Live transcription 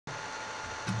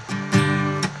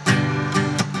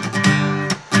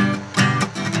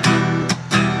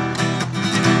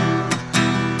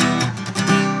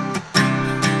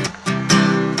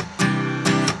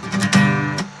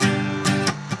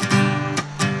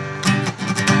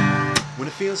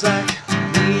feels like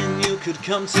me and you could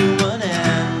come to an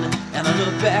end, and I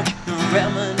look back and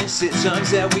reminisce the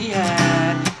times that we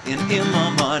had. And in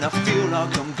my mind I feel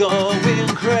like I'm going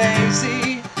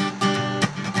crazy.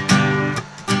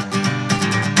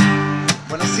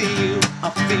 When I see you,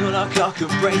 I feel like I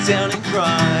could break down and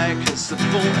cry, 'cause the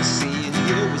thought of seeing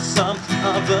you with some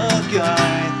other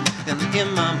guy. And in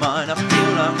my mind I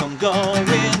feel like I'm going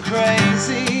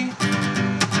crazy.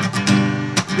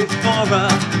 Before I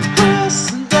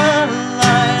cross the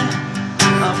line,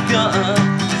 I've gotta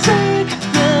take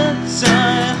the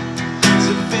time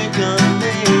to think of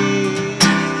me.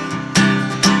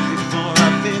 Before I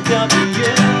think of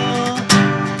you,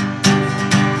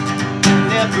 and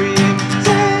every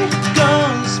day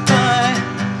goes by,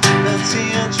 the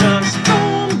teardrops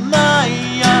from my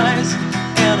eyes,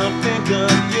 and I think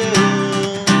of you.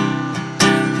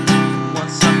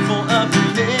 Once I thought of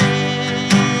me.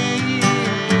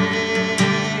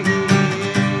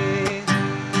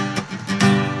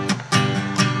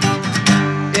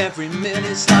 Every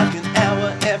minute's like an hour,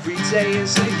 every day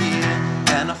is a year,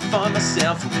 and I find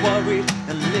myself worried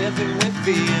and living with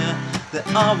fear that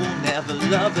I will never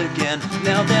love again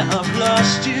now that I've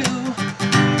lost you.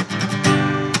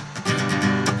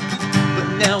 But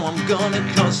now I'm gonna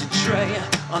concentrate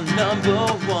on number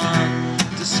one,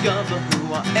 discover who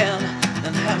I am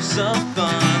and have some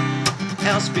fun.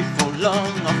 Else before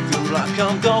long I feel like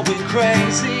I'm going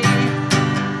crazy.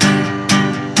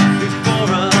 Before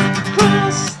I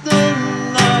cross the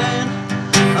line,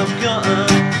 I've gotta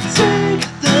take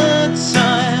the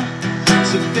time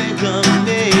to think of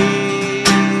me.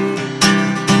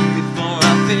 Before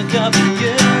I think of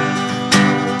you,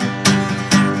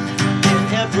 and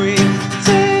every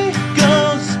day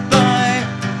goes by,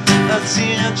 a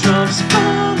tear drops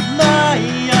from my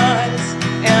eyes,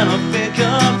 and I think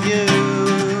of you.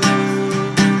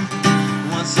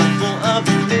 Once I thought of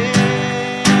me.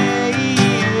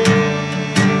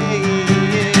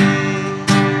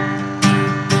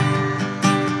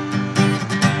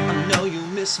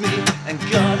 Me, and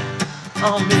God,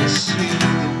 I'll miss you.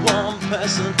 The one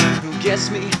person who gets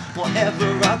me whatever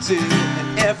I do, and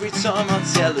every time I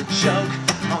tell a joke,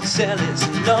 I'll tell it to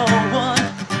no one.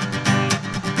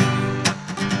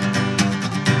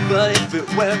 But if it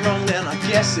went wrong, then I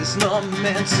guess it's not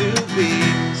meant to be.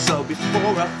 So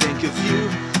before I think of you,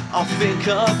 I'll think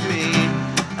of me,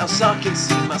 else I can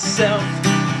see myself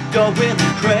going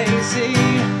crazy.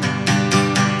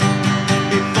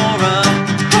 Before I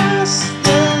cross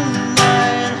the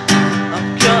line,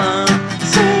 I've gotta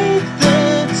take the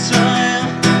time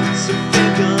to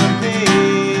think of me.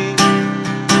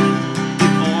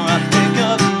 Before I think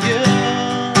of you,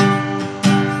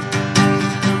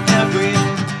 every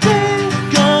day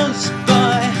goes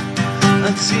by,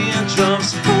 a tear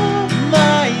drops from